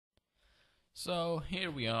So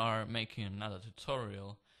here we are making another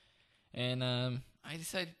tutorial, and I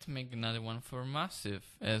decided to make another one for Massive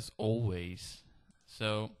as always.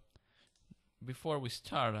 So before we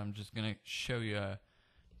start, I'm just gonna show you a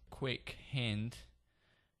quick hint.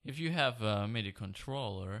 If you have a MIDI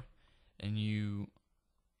controller and you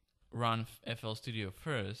run FL Studio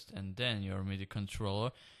first and then your MIDI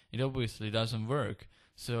controller, it obviously doesn't work.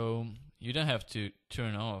 So you don't have to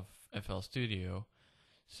turn off FL Studio.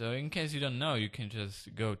 So in case you don't know, you can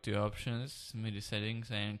just go to options, MIDI settings,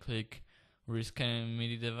 and click rescan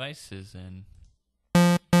MIDI devices, and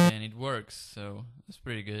then it works. So it's a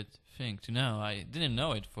pretty good thing to know. I didn't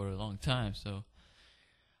know it for a long time, so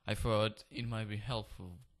I thought it might be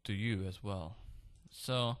helpful to you as well.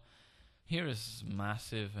 So here is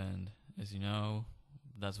Massive, and as you know,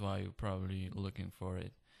 that's why you're probably looking for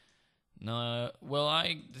it. Now, well,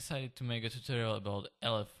 I decided to make a tutorial about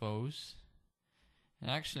LFOs. And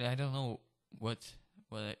actually, I don't know what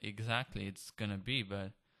exactly it's gonna be,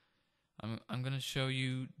 but I'm gonna show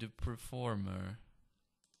you the Preformer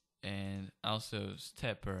and also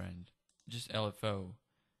stepper and just LFO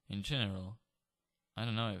in general. I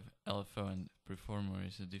don't know if LFO and Preformer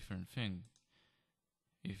is a different thing.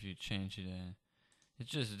 If you change it, it's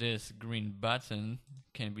just this green button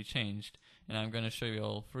can be changed, and I'm gonna show you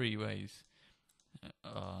all three ways,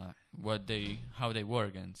 how they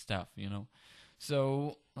work and stuff, you know.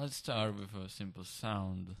 So let's start with a simple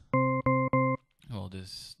sound. Well, this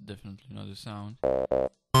is definitely not a sound.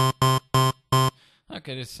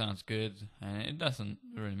 Okay, this sounds good, and it doesn't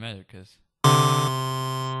really matter because okay,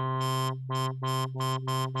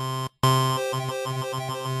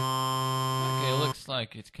 it looks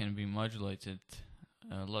like it can be modulated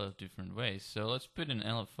a lot of different ways. So let's put an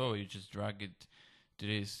LFO. You just drag it to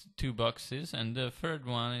these two boxes, and the third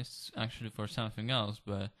one is actually for something else,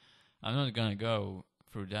 but I'm not gonna go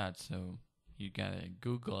through that, so you gotta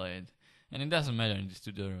Google it. And it doesn't matter in this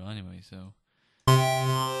tutorial anyway, so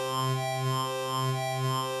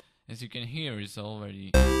as you can hear, it's already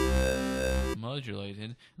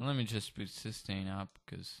modulated. And let me just put sustain up,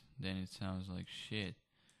 because then it sounds like shit.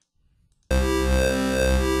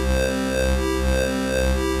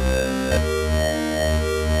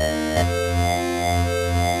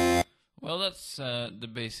 Well, that's the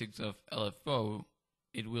basics of LFO.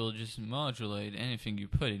 It will just modulate anything you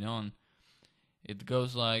put it on. It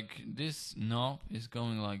goes like this knob is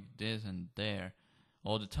going like this and there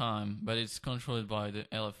all the time, but it's controlled by the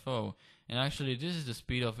LFO. And actually, this is the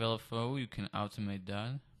speed of LFO. You can automate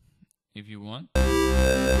that if you want.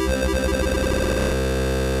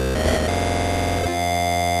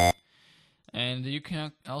 And you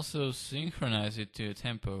can also synchronize it to a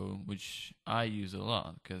tempo, which I use a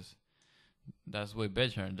lot because that's way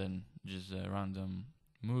better than just a random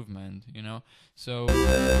movement, you know. So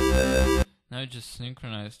now just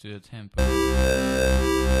synchronize to the tempo,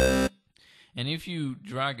 and if you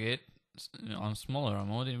drag it on smaller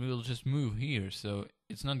mode, it will just move here, so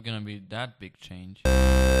it's not gonna be that big change. But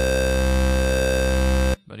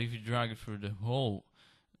if you drag it through the whole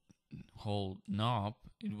knob,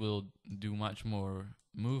 it will do much more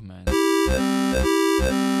movement.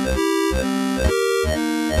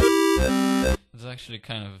 It's actually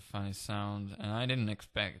kind of a funny sound, and I didn't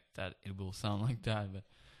expect that it will sound like that, but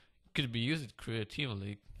it could be used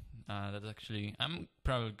creatively. That's actually, I'm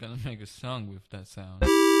probably gonna make a song with that sound.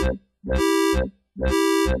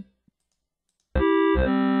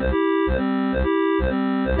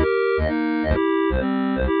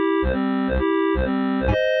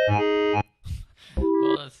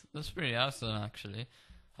 Well, that's pretty awesome actually.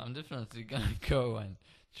 I'm definitely gonna go and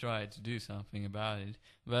try to do something about it.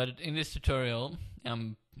 But in this tutorial,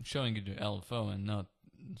 I'm showing you the LFO and not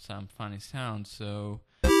some funny sound, so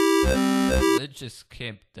let's just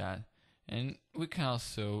skip that. And we can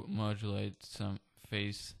also modulate some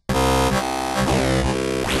phase,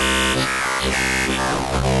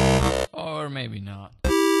 or maybe not.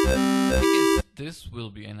 I guess this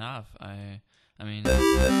will be enough. I mean,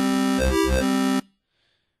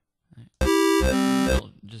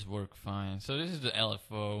 it'll just work fine. So this is the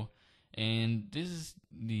LFO, and this is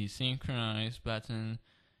the synchronize button.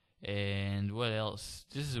 And what else?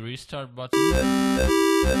 This is a restart button.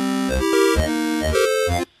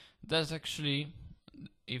 That's actually,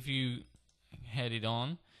 if you had it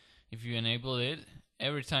on, if you enable it,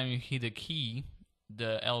 every time you hit a key,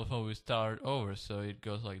 the LFO will start over. So it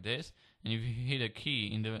goes like this. And if you hit a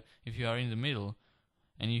key if you are in the middle,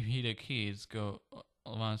 and you hit a key, it's go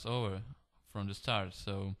once over from the start.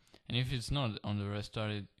 So, and if it's not on the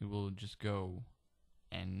restart, it will just go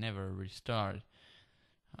and never restart.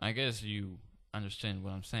 I guess you understand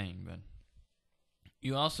what I'm saying, but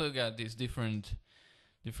you also got these different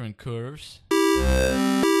curves.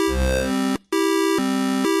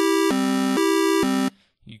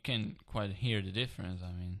 You can quite hear the difference.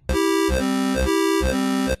 I mean,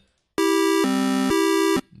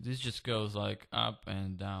 this just goes like up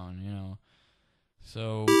and down, you know.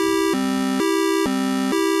 So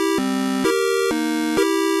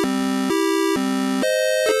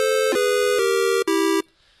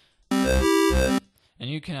and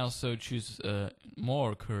you can also choose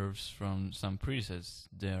more curves from some presets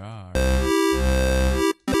there are.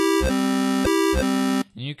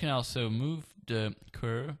 And you can also move the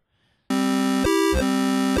curve.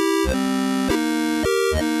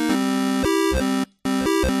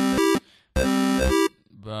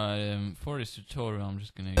 But for this tutorial I'm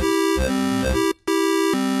just gonna use...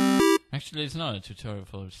 Actually, it's not a tutorial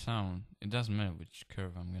for the sound. It doesn't matter which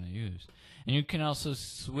curve I'm gonna use. And you can also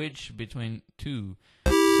switch between two.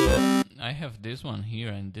 So I have this one here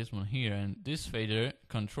and this one here, and this fader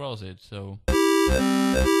controls it. So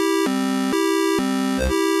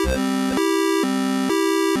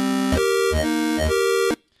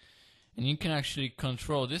and you can actually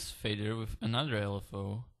control this fader with another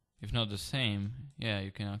LFO, if not the same. Yeah,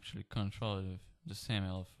 you can actually control it with the same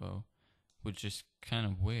LFO, which is kind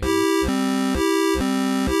of weird.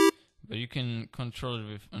 But you can control it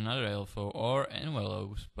with another LFO or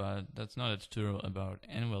envelopes, but that's not a tutorial about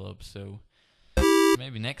envelopes, so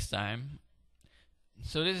maybe next time.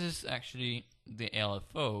 So this is actually the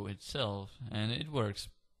LFO itself, and it works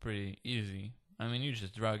pretty easy. I mean, you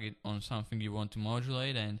just drag it on something you want to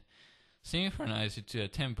modulate and synchronize it to a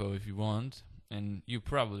tempo if you want, and you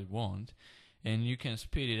probably won't. And you can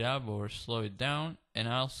speed it up or slow it down, and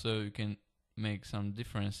also you can make some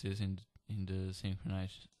differences in the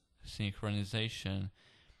synchronization.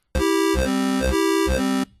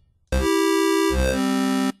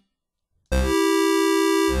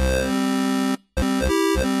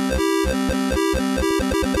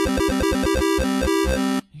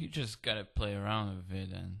 You just gotta play around with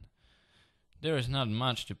it, and there is not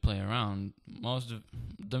much to play around.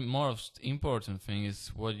 The most important thing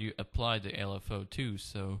is what you apply the LFO to.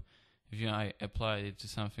 So if I applied it to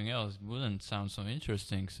something else, it wouldn't sound so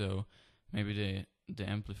interesting. So maybe the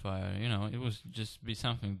amplifier, you know, it would just be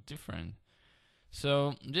something different.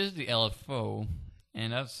 So this is the LFO,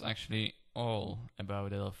 and that's actually all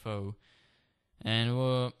about LFO.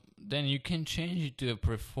 And then you can change it to a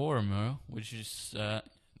Preformer, which is a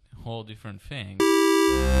whole different thing.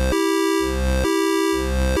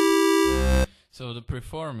 So the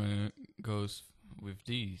Preformer goes with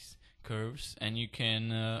these curves, and you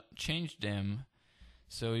can change them,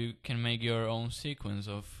 so you can make your own sequence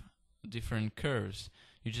of different curves.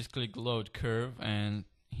 You just click load curve, and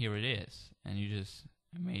here it is, and you just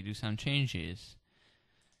may do some changes.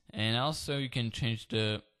 And also you can change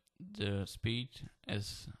the speed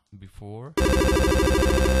as before.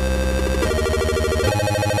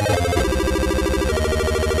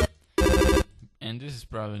 And this is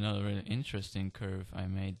probably not a really interesting curve I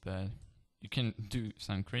made, but you can do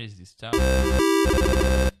some crazy stuff.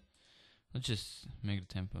 Let's just make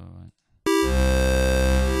the tempo.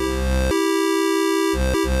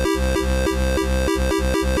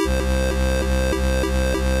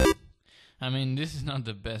 I mean, this is not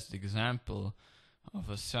the best example of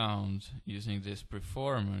a sound using this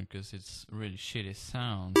Preformer, because it's really shitty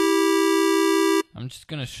sound. I'm just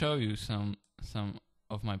gonna show you some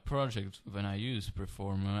of my projects when I use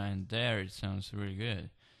Preformer, and there it sounds really good.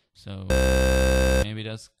 So maybe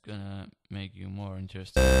that's gonna make you more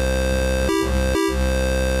interested.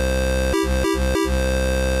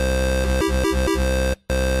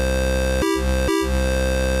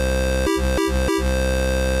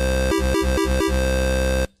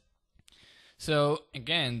 So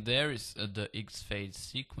again, there is the X fade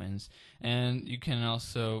sequence, and you can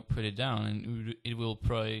also put it down, and it will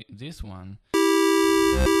play this one.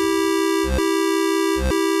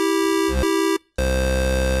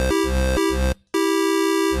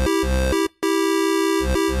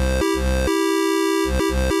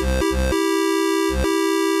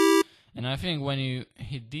 And I think when you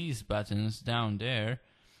hit these buttons down there,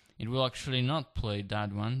 it will actually not play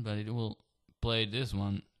that one, but it will play this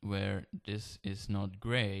one, where this is not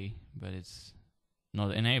gray, but it's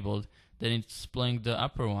not enabled. Then it's playing the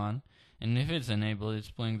upper one, and if it's enabled,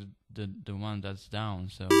 it's playing the one that's down.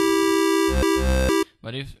 So,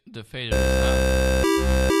 but if the fader is up,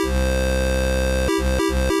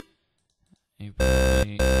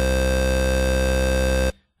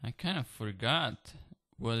 I kind of forgot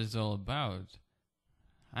what it's all about.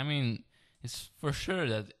 I mean, it's for sure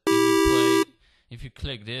that if you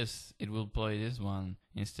click this, it will play this one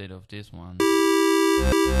instead of this one.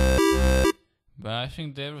 But I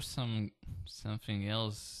think there was something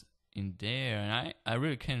else in there, and I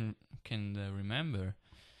really can remember.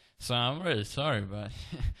 So I'm really sorry, but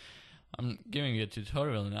I'm giving you a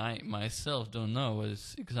tutorial, and I myself don't know what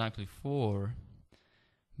it's exactly for.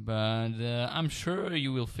 But I'm sure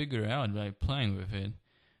you will figure it out by playing with it,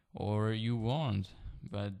 or you won't.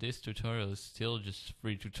 But this tutorial is still just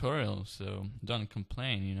free tutorial, so don't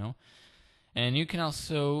complain, you know. And you can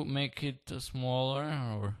also make it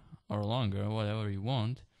smaller or longer, whatever you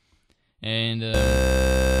want. And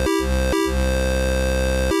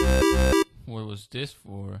what was this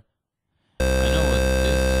for? I know what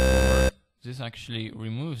this is for. This actually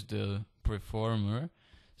removes the preformer.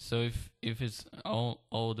 So if it's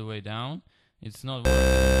all the way down, it's not working.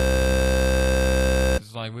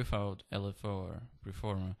 It's like without LFO or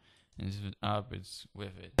Preformer, and if it's up, it's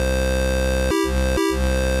with it.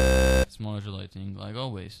 It's modulating like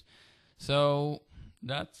always. So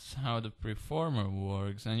that's how the Preformer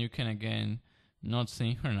works, and you can again not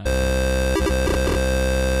synchronize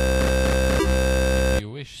if you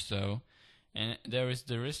wish so. And there is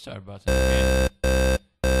the restart button again.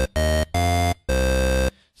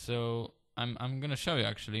 So I'm gonna show you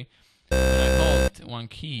actually. When I hold one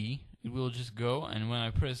key, it will just go, and when I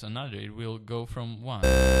press another, it will go from 1.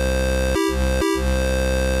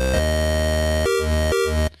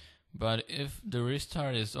 But if the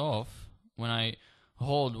restart is off, when I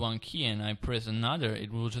hold one key and I press another,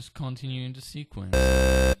 it will just continue in the sequence.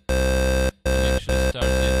 And actually start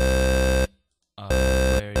it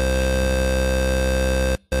where it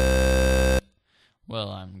should. Well,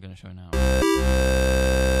 I'm gonna show you now.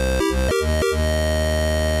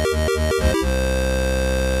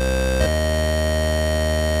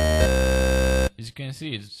 As you can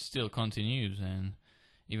see, it still continues, and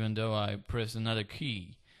even though I press another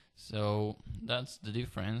key. So that's the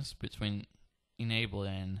difference between enabled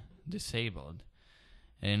and disabled.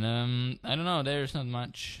 And I don't know, there's not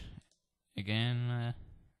much. Again,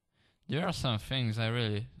 there are some things I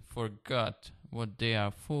really forgot what they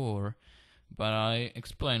are for, but I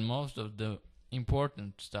explained most of the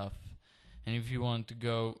important stuff. And if you want to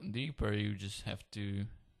go deeper, you just have to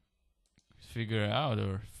figure it out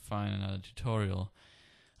or find another tutorial.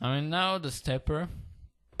 I mean, now the stepper.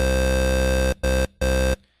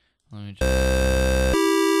 Let me just.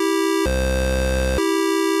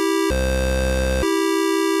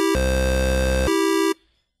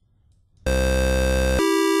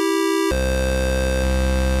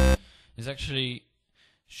 It's actually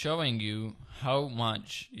showing you how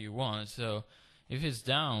much you want. So if it's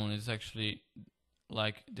down, it's actually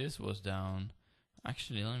like this was down.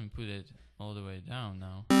 Actually, let me put it all the way down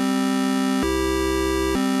now.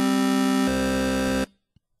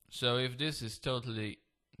 So if this is totally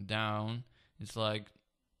down, it's like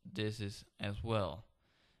this is as well.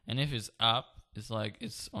 And if it's up, it's like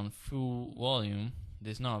it's on full volume.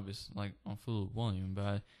 This knob is like on full volume,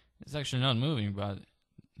 but it's actually not moving, but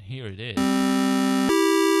here it is.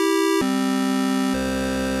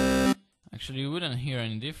 Actually, you wouldn't hear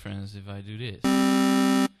any difference if I do this.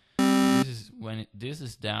 This is when this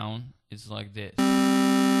is down, it's like this.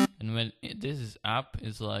 And when this is up,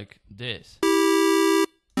 it's like this.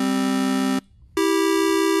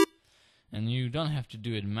 And you don't have to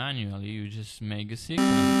do it manually, you just make a sequence.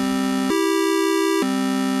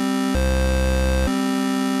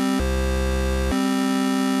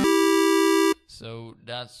 So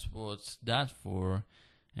that's what's that for.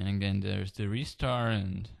 And again, there's the restart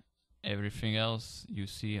and everything else you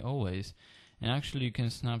see always. And actually you can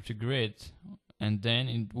snap to grid, and then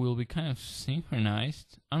it will be kind of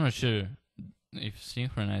synchronized. I'm not sure if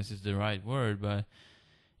synchronized is the right word, but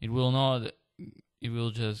it will not. It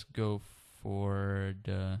will just go for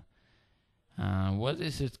the what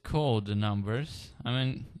is it called, the numbers. I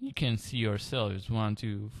mean, you can see yourself, it's 1,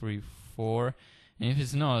 2, 3, 4, and if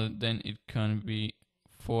it's not, then it can be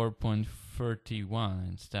 4.31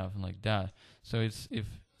 and stuff like that. So it's, if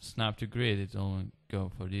snap to grid, it will go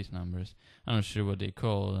for these numbers. I'm not sure what they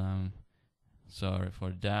call, sorry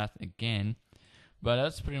for that again, but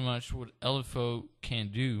that's pretty much what LFO can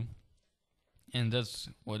do, and that's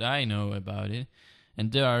what I know about it.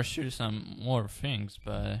 And there are sure some more things,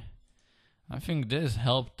 but I think this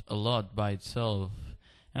helped a lot by itself.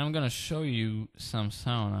 And I'm gonna show you some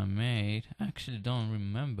sound I made. I actually don't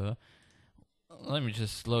remember. Let me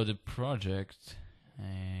just load the project.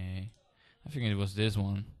 I think it was this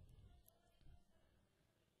one.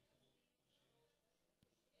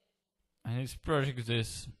 And this project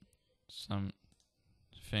is some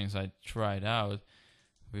things I tried out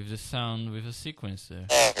with the sound with a sequencer.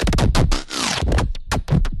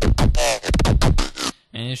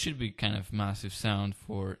 and it should be kind of massive sound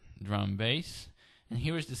for drum bass. And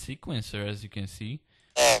here is the sequencer, as you can see.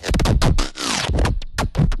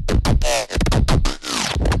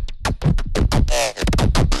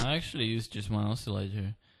 I actually used just one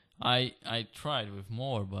oscillator. I tried with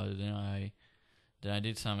more, but then I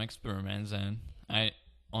did some experiments and I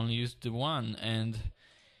only used the one. And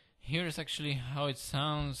here is actually how it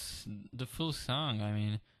sounds, the full song. I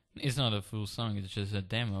mean, it's not a full song, it's just a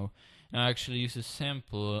demo. And I actually used a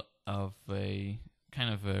sample of a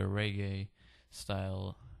kind of a reggae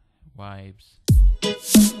style vibes.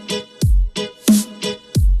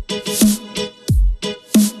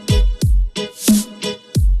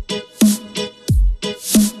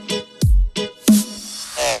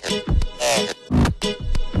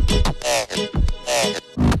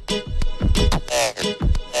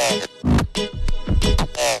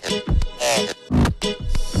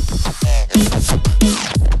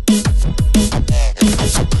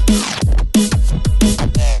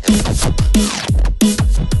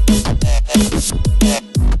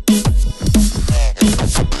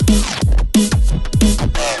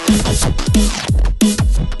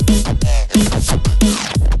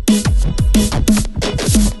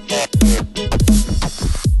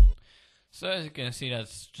 So as you can see,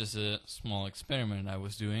 that's just a small experiment I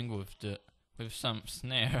was doing with some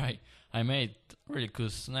snare. I made really cool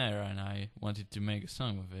snare and I wanted to make a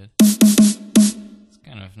song with it. It's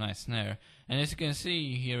kind of nice snare. And as you can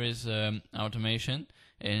see, here is automation,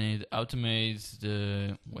 and it automates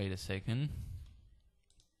the, wait a second,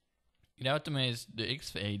 it automates the X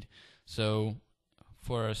fade. So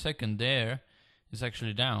for a second there, it's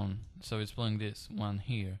actually down, so it's playing this one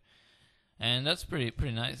here. And that's pretty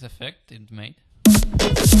nice effect it made.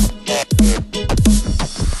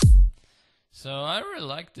 So I really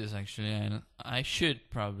like this actually, and I should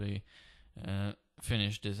probably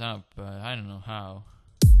finish this up, but I don't know how.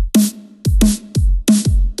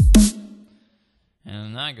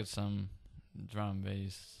 And I got some drum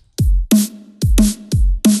bass.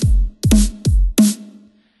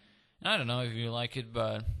 I don't know if you like it,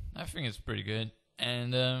 but I think it's pretty good.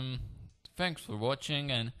 And thanks for watching,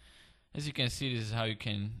 and as you can see, this is how you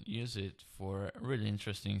can use it for really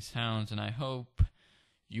interesting sounds, and I hope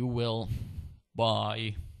you will.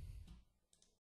 Bye.